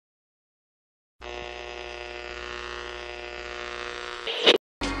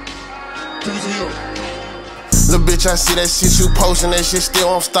Little bitch, I see that shit you postin', that shit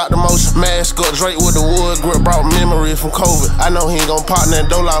still won't stop the motion. Mask up, Drake with the wood grip, brought memory from COVID. I know he ain't gon' pop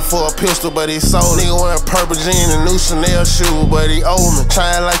that dough out for a pistol, but he sold. Nigga wearing purple jeans and new Chanel shoes, but he owe me.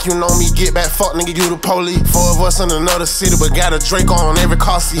 Trying like you know me, get back, fuck nigga, you the police. Four of us in another city, but got a Drake on every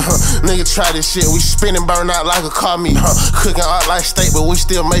car seat. Nigga try this shit, we spinning, burn out like a car meat. Cooking art like steak, but we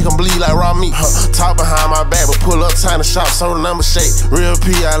still make them bleed like raw meat. Talk behind my back, but pull up time to shop, so the number shake. Real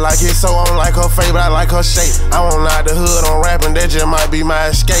P, I like it, so I don't like her fade, but I like her shape. I won't out the hood on rapping, that just might be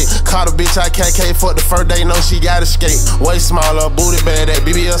my escape. Caught a bitch I KK, fuck the first day, know she got escape. Way smaller, booty bad, that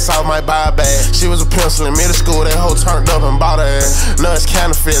BBS off might buy a bag. She was a pencil in middle school, that hoe turned up and bought her ass. No, it's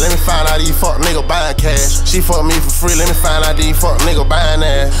counterfeit, let me find out these fuck nigga buying cash. She fuck me for free, let me find out these fuck nigga buying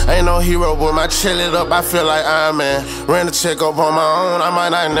ass. Ain't no hero, but my chill it up, I feel like Iron Man. Ran the check up on my own, I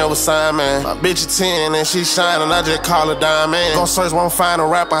might not never sign, man. My bitch a 10 and she shining, I just call her diamond. Gon' search, won't find a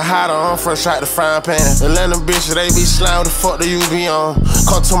rapper hotter, I'm fresh out the frying pan. Atlanta bitches, they be slime, what the fuck do you be on?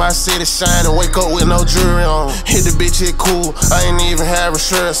 Come to my city, shine and wake up with no jewelry on. Hit the bitch, it cool, I ain't even have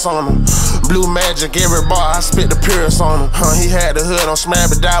insurance on him. Blue magic, every bar, I spit the purest on him. He had the hood on smash,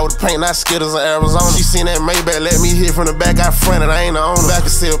 but died with the paint, not Skittles in Arizona. She seen that Maybach, let me hit from the back, I fronted, I ain't the owner. Back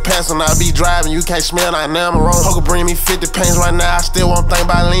and still pass when I be driving, you can't smell, I now I'm wrong. Hope bring me 50 paints right now, I still won't think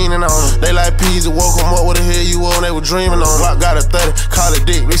about leaning on them. They like Pezzy, woke them up, what the hell you on, they were dreaming on. Block got a 30, call it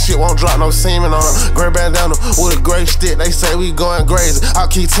dick, this shit won't drop no semen on them. Gray bandana with a gray stick, they say we going crazy. I'll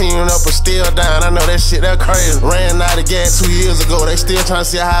keep teaming up and still down, I know that shit that crazy. Ran out of gas 2 years ago, they still trying to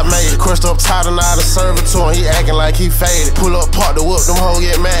see how I made it. Crushed up tight and out of servitor, he acting like he faded. Pull up, park the whoop, them hoes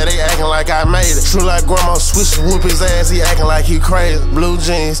get mad, they acting like I made it. True like grandma, switch whoop his ass, he acting like he crazy. Blue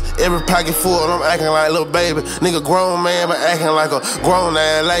jeans, every pocket full, I'm acting like little baby. Nigga grown man, but acting like a grown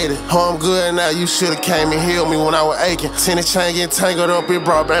ass lady. Oh, I'm good now, you should've came and healed me when I was aching. Tennis chain get tangled up, it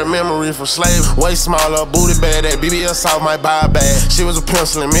brought back memory from slavery. Way smaller, booty bad, that BBS off might buy a bag. She was a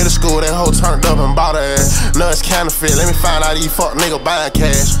pencil in middle school, that hoe turned up and bought her ass. No, it's counterfeit, let me find out these fuck nigga buying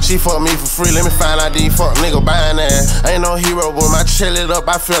cash. She fuck me for free, let me find out these fuck nigga buying ass. Ain't no hero, but my chill it up,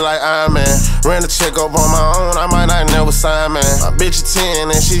 I feel like Iron Man. Ran the check up on my own, I might not never sign, man. My bitch a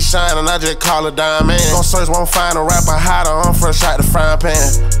 10 and she shining, I just call her diamond. Gon' search, won't find a rapper hotter, I'm fresh out the frying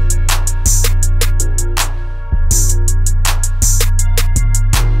pan.